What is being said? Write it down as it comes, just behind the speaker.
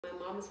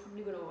mom is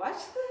probably gonna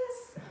watch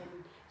this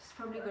and she's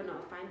probably gonna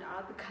find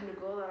out the kind of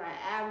girl that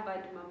I am.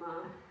 But my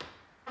mom,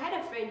 I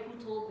had a friend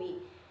who told me,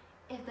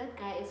 if that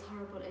guy is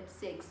horrible at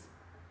sex,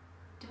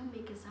 don't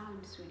make a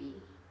sound,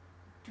 sweetie.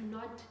 Do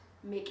not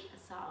make a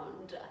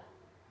sound.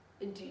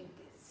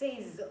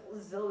 Say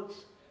zilch.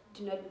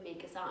 Do not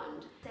make a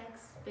sound.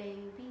 Sex,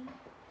 baby.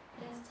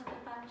 Let's talk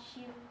about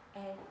you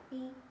and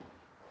me.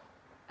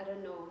 I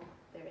don't know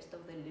the rest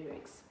of the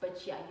lyrics,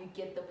 but yeah, you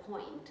get the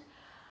point.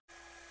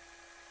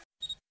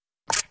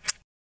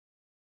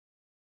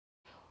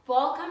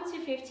 Welcome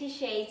to 50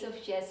 Shades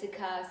of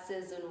Jessica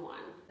Season 1.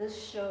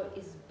 This show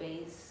is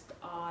based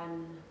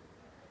on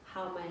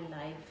how my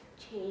life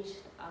changed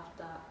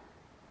after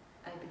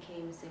I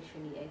became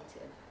sexually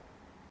active.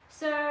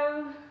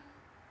 So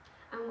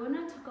I'm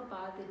gonna talk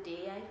about the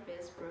day I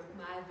first broke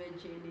my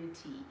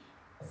virginity.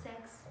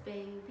 Sex,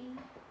 baby.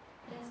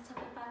 Let's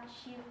talk about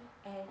you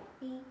and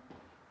me.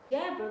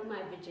 Yeah, I broke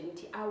my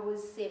virginity. I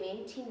was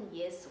 17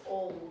 years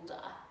old.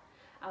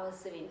 I was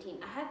 17.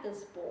 I had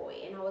this boy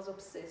and I was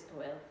obsessed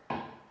with.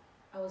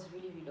 I was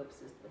really, really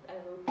obsessed with. I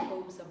wrote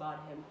poems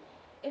about him.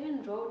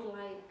 Even wrote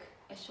like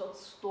a short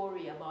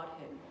story about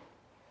him.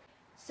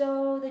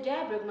 So the day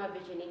I broke my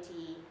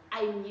virginity,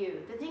 I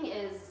knew. The thing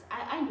is,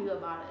 I knew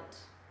about it.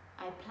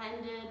 I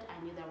planned it.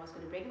 I knew that I was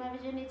going to break my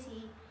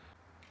virginity.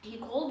 He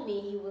called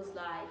me. He was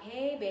like,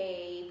 hey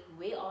babe,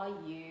 where are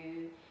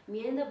you?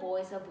 Me and the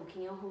boys are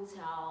booking a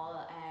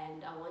hotel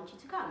and I want you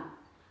to come.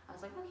 I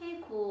was like, okay,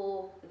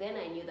 cool. Then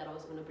I knew that I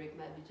was going to break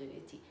my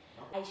virginity.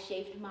 I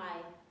shaved my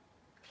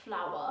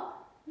flower.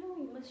 No,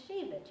 you must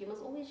shave it. You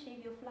must always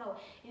shave your flower.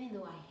 Even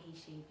though I hate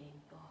shaving.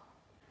 Oh.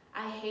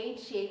 I hate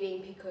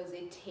shaving because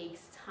it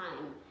takes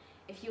time.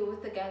 If you're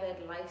with a guy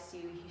that likes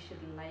you, he should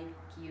like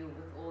you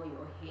with all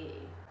your hair.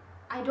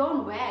 I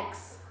don't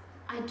wax.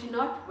 I do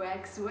not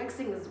wax.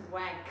 Waxing is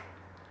whack.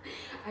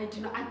 I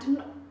do not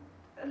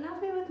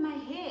love me with my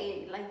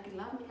hair. Like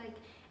love me like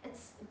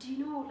it's, do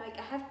you know, like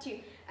I have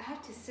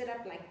to sit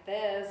up like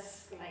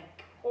this,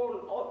 like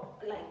all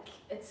like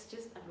it's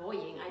just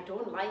annoying. I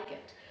don't like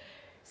it.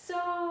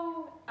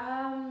 So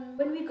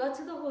when we got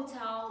to the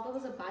hotel, there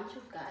was a bunch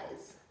of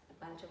guys.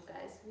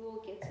 We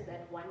will get to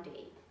that one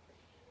day.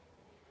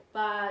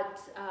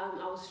 But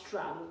I was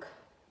drunk.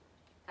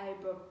 I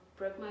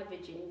broke my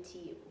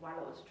virginity while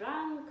I was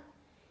drunk.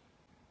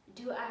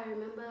 Do I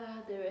remember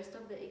the rest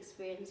of the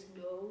experience?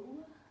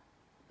 No.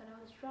 But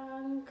I was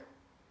drunk.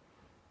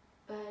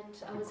 But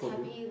I was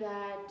happy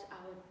that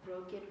I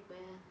broke it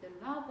with the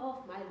love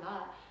of my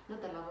life.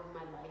 Not the love of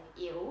my life,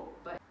 ew.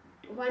 But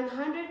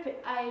 100,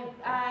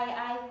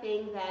 I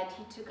think that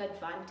he took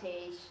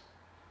advantage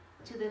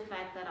to the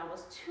fact that I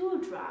was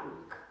too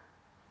drunk.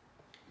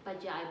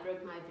 But yeah, I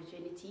broke my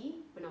virginity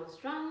when I was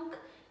drunk.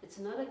 It's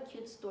not a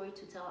cute story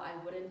to tell. I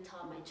wouldn't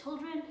tell my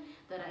children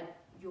that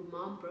your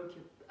mom broke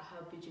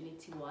her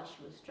virginity while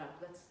she was drunk.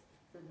 That's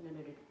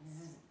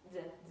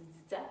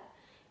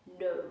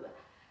no.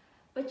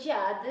 But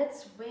yeah,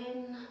 that's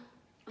when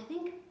I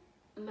think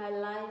my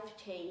life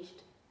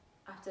changed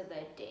after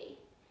that day.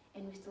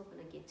 And we're still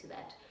gonna get to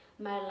that.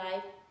 My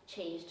life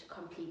changed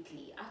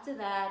completely. After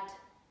that,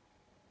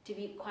 to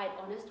be quite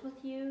honest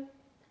with you,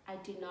 I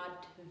did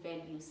not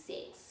value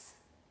sex.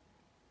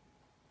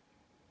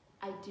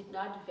 I did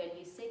not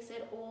value sex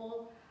at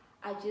all.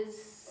 I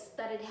just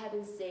started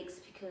having sex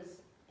because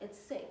it's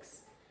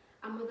sex.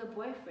 I'm with a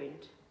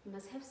boyfriend, you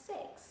must have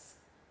sex.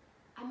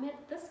 I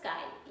met this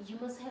guy, you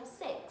must have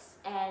sex.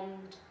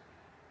 And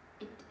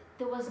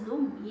there was no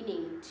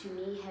meaning to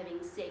me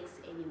having sex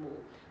anymore.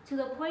 To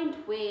the point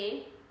where,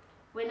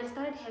 when I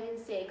started having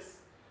sex,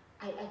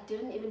 I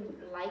didn't even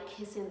like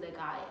kissing the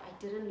guy. I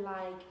didn't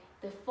like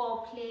the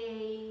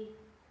foreplay,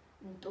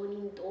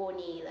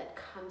 ntoni that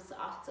comes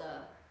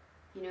after,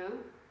 you know,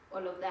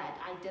 all of that.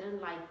 I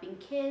didn't like being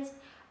kissed.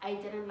 I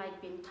didn't like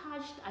being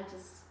touched. I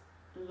just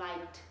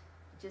liked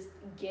just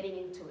getting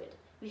into it.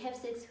 We have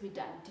sex, we're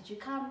done. Did you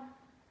come?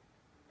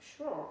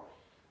 Sure.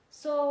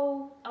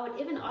 So I would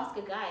even ask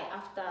a guy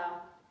after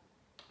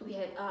we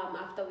had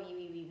after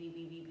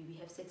we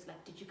have sex,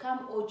 like, did you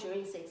come? Or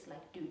during sex,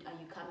 like, dude, are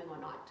you coming or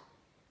not?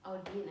 I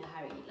would be in a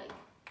hurry, like,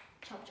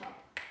 chop chop.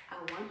 I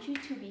want you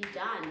to be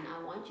done.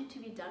 I want you to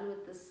be done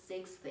with this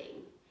sex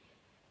thing.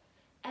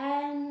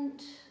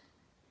 And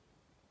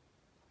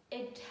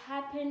it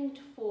happened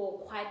for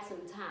quite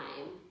some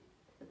time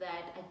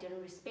that I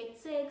didn't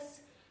respect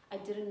sex. I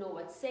didn't know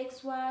what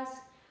sex was.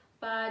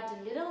 But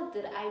little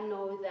did I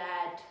know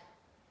that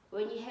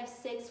when you have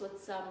sex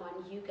with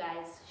someone, you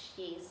guys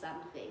share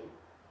something.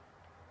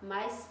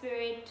 My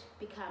spirit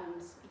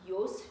becomes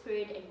your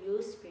spirit, and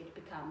your spirit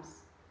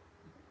becomes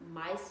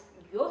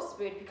your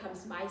spirit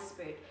becomes my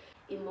spirit.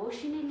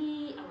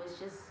 Emotionally, I was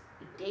just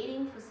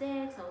dating for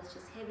sex. I was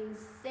just having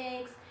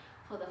sex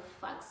for the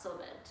fucks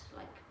of it,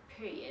 like,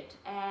 period.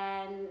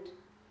 And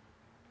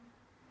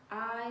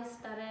I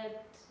started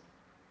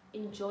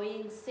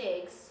enjoying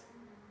sex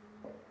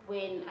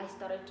when I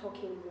started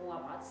talking more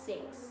about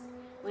sex.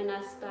 When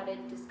I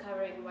started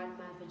discovering what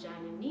my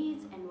vagina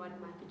needs and what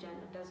my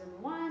vagina doesn't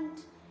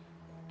want.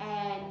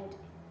 And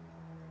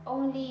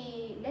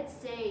only, let's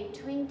say,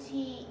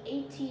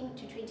 2018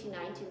 to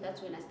 2019,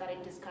 that's when I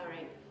started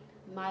discovering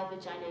my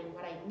vagina and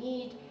what I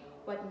need,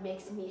 what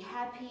makes me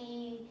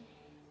happy,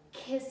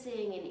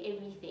 kissing and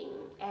everything.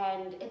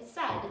 And it's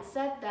sad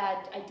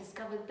that I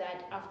discovered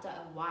that after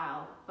a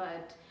while,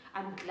 but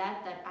I'm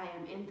glad that I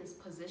am in this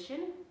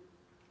position,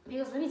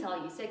 because let me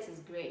tell you, sex is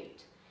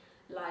great.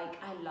 Like,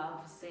 I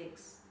love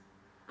sex.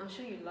 I'm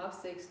sure you love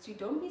sex too.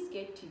 Don't be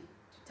scared to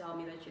tell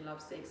me that you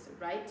love sex.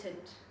 Write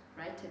it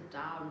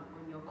down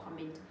on your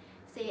comment.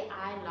 Say,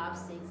 I love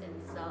sex,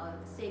 and so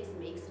sex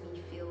makes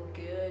me feel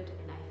good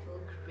and I feel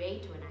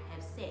great when I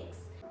have sex.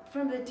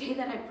 From the day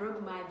that I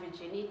broke my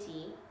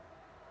virginity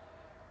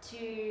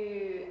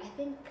to, I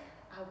think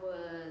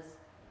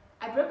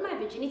I broke my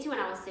virginity when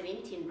I was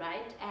 17,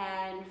 right?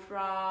 And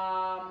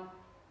from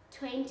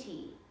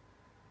 20,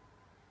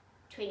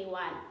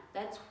 21,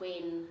 that's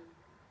when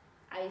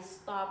I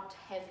stopped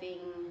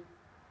having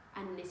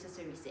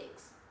unnecessary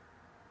sex.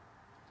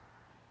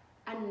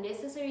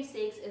 Unnecessary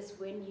sex is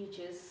when you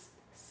just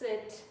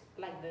sit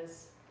like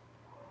this,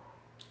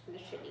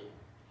 literally,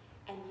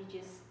 and you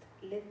just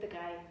let the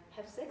guy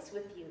have sex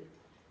with you.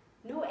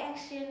 No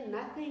action,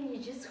 nothing,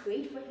 you just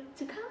wait for him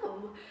to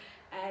come.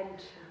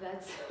 And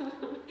that's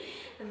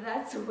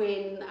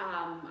when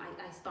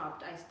I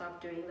stopped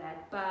doing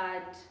that.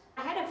 But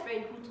I had a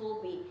friend who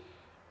told me,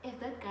 if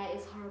that guy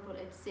is horrible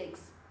at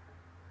sex,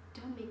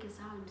 don't make a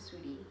sound,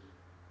 sweetie.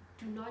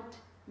 Do not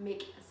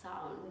make a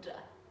sound.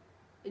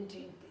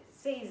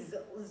 Say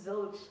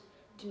zilch,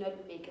 do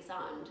not make a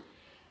sound.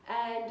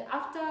 And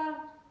after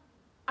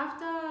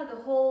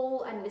the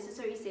whole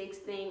unnecessary sex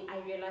thing, I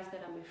realized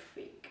that I'm a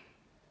freak.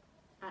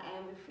 I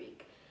am a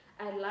freak.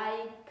 I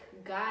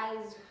like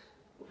guys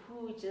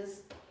who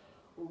just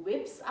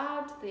whips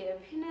out their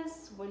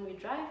penis when we're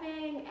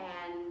driving,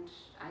 and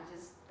I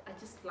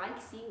just like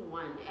seeing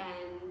one.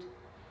 And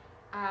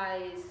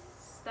I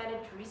started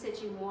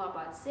researching more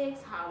about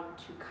sex, how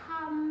to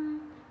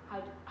come,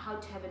 how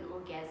to have an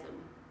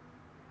orgasm.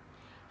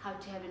 And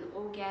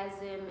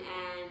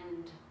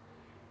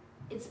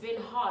it's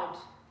been hard.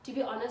 To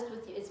be honest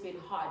with you, it's been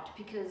hard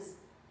because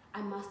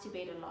I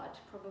masturbate a lot,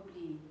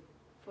 probably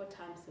 4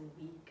 times a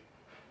week.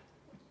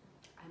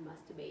 I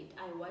masturbate.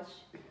 I watch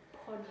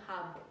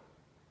Pornhub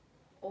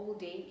all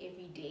day,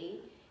 every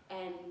day,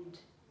 and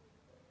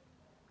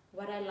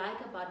what I like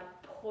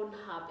about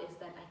Pornhub is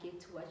that I get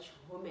to watch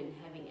women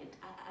having it.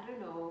 I don't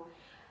know.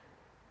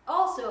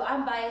 Also,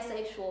 I'm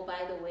bisexual,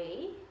 by the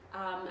way.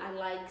 I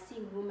like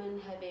seeing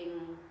women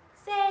having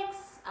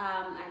sex.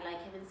 I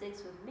like having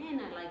sex with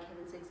men. I like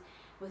having sex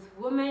with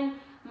women.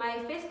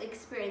 My first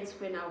experience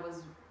when I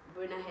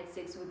had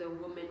sex with a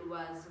woman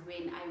was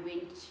when I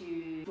went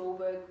to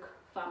Joburg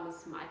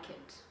Farmers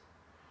Market.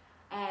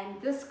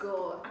 And this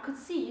girl, I could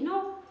see, you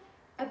know,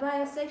 a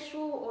bisexual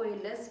or a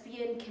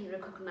lesbian can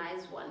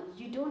recognize one.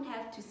 You don't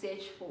have to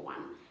search for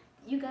one.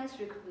 You guys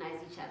recognize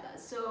each other.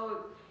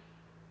 So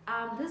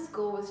this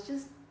girl was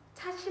just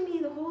touching me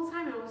the whole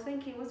time, and I was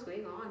thinking, what's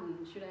going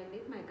on? Should I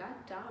let my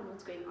guard down?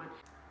 What's going on?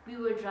 We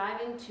were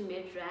driving to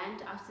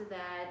Midrand after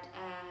that,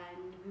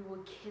 and we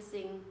were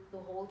kissing the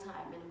whole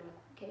time, and I'm like,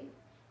 okay,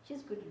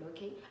 she's good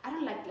looking. I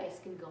don't like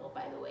light-skinned girl,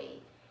 by the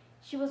way.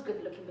 She was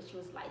good looking, but she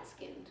was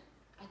light-skinned.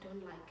 I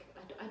don't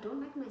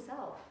like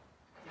myself.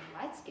 I'm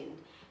light-skinned,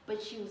 but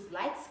she was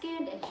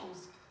light-skinned and she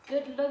was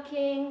good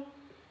looking.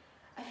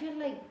 I feel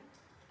like,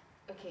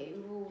 okay,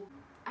 well,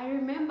 I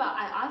remember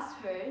I asked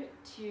her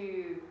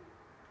to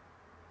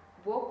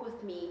walk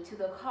with me to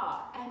the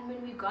car, and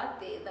when we got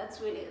there, that's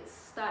when it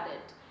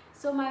started.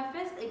 So my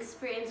first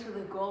experience with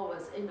a girl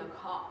was in a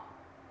car,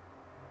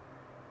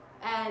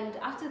 and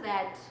after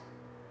that,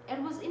 it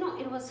was, you know,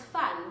 it was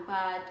fun,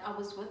 but I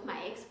was with my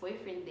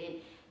ex-boyfriend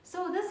then.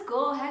 So this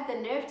girl had the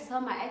nerve to tell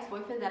my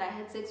ex-boyfriend that I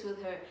had sex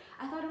with her.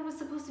 I thought it was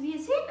supposed to be a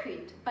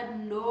secret, but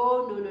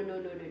no,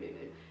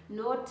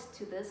 not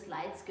to this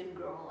light-skinned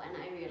girl. And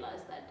I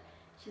realized that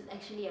she's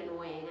actually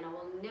annoying, and I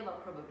will never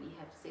probably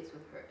have sex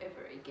with her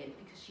ever again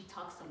because she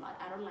talks a lot.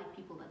 I don't like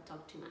people that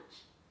talk too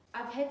much.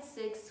 I've had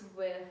sex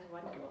with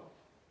one girl.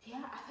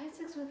 Yeah, I've had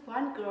sex with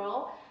one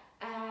girl,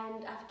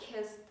 and I've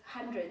kissed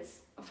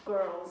hundreds of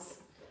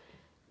girls.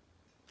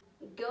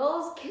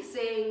 Girls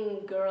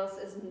kissing girls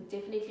is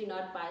definitely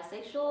not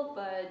bisexual,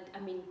 but I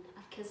mean,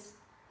 I've kissed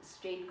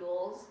straight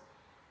girls,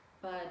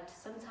 but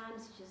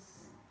sometimes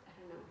just, I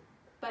don't know.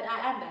 But I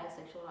am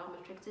bisexual. I'm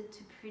attracted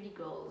to pretty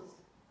girls.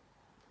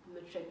 I'm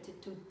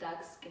attracted to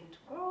dark-skinned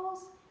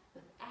girls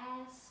with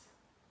ass.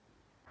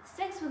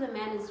 Sex with a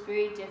man is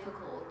very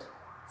difficult.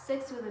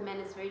 Sex with a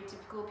man is very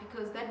difficult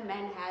because that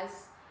man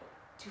has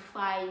to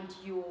find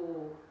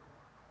your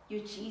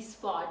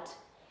G-spot.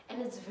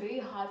 And it's very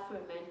hard for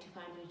a man to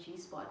find your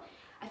G-spot.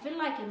 I feel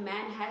like a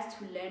man has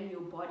to learn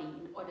your body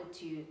in order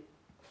to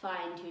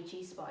find your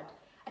G-spot.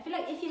 I feel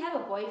like if you have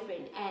a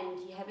boyfriend and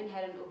you haven't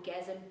had an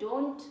orgasm,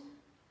 don't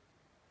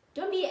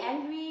be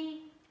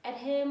angry at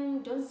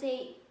him. Don't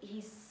say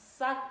he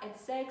sucks at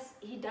sex.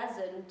 He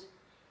doesn't.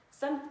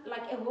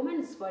 Like, a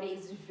woman's body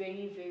is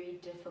very, very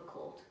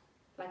difficult.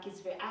 Like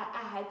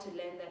I had to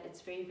learn that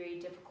it's very, very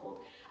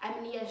difficult. I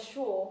mean, yeah,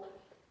 sure,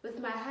 with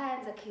my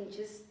hands I can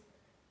just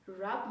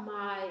rub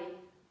my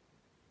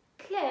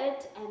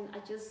clit and I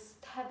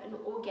just have an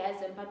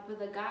orgasm, but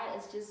with a guy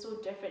it's just so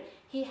different.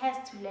 He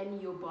has to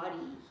learn your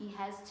body. He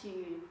has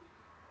to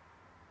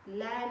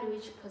learn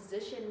which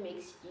position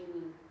makes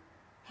you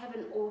have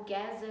an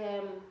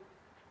orgasm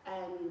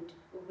and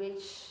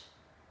which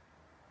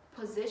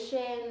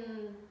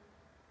position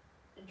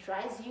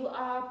dries you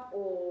up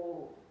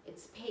or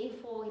it's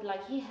painful.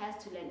 Like, he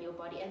has to learn your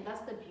body, and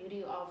that's the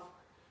beauty of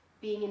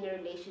being in a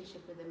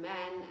relationship with a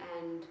man.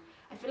 And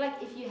I feel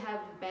like if you have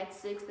bad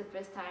sex the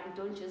first time,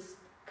 don't just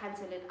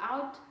cancel it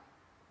out.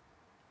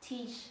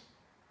 Teach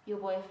your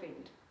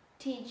boyfriend,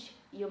 teach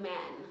your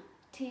man,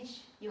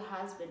 teach your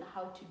husband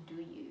how to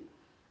do you.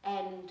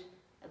 And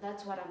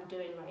that's what I'm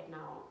doing right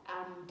now.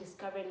 I'm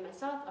discovering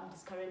myself, I'm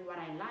discovering what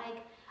I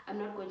like. I'm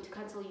not going to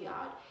cancel you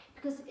out,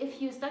 because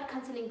if you start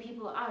canceling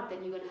people out,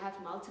 then you're going to have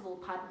multiple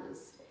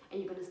partners and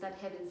you're going to start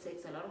having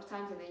sex a lot of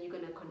times, and then you're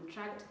going to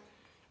contract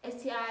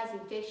STIs,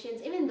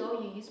 infections, even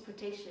though you use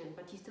protection,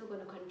 but you're still going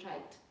to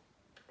contract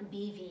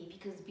BV,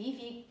 because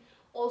BV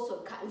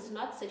also it's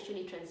not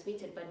sexually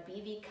transmitted, but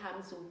BV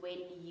comes when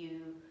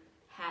you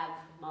have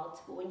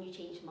when you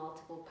change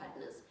multiple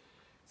partners.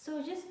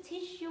 So just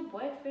teach your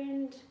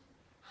boyfriend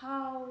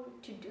how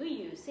to do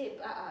you. Say,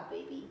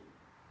 baby,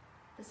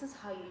 this is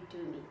how you do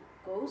me.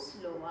 Go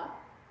slower,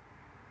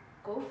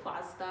 go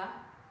faster,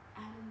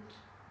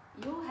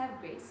 and you'll have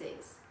great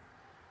sex.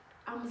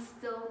 I'm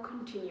still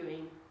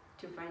continuing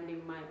to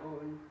finding my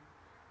own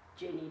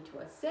journey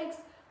towards sex.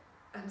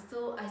 I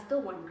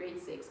still want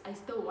great sex. I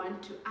still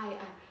want to,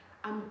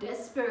 I'm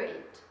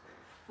desperate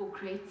for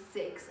great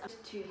sex.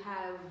 To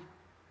have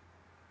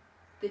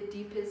the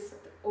deepest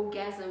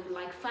orgasm,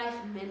 like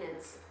 5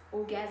 minutes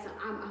orgasm.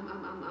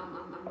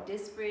 I'm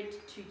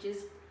desperate to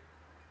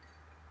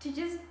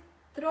just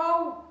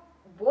throw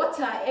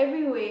water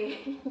everywhere.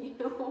 You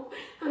know,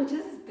 I'm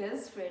just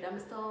desperate. I'm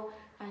still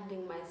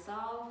finding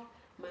myself.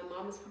 My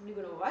mom is probably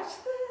gonna watch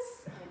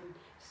this and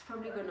she's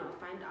probably gonna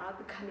find out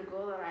the kind of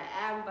girl that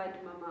I am,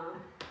 but mama.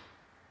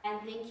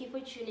 And thank you for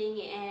tuning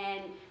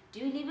in.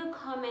 Do leave a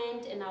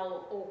comment and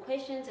or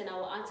questions, and I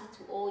will answer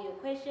to all your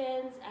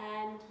questions.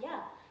 And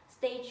yeah,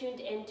 stay tuned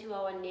into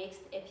our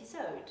next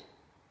episode.